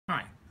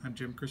I'm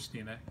Jim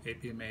Christina,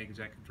 APMA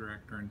Executive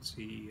Director and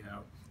CEO,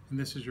 and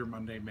this is your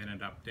Monday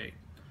Minute Update.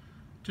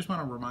 Just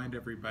want to remind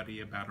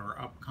everybody about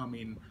our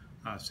upcoming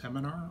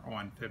seminar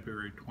on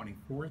February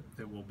 24th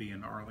that will be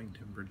in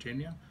Arlington,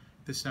 Virginia.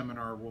 This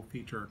seminar will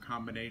feature a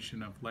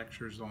combination of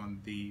lectures on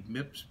the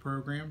MIPS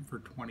program for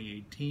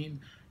 2018,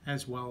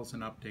 as well as an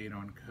update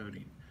on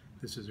coding.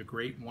 This is a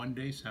great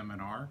one-day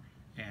seminar,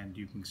 and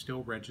you can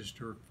still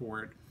register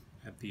for it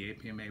at the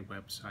APMA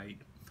website.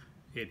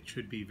 It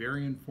should be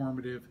very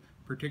informative,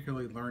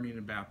 particularly learning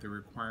about the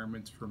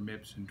requirements for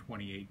MIPS in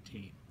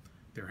 2018.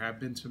 There have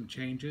been some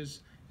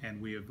changes,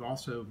 and we have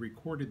also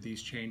recorded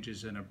these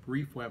changes in a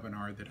brief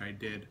webinar that I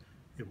did.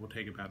 It will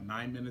take about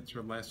 9 minutes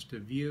or less to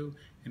view,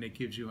 and it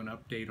gives you an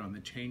update on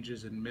the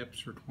changes in MIPS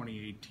for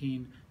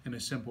 2018 and a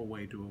simple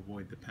way to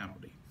avoid the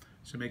penalty.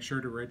 So make sure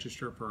to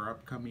register for our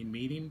upcoming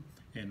meeting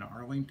in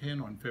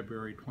Arlington on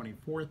February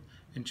 24th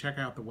and check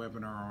out the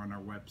webinar on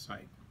our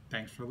website.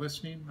 Thanks for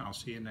listening. I'll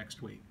see you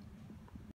next week.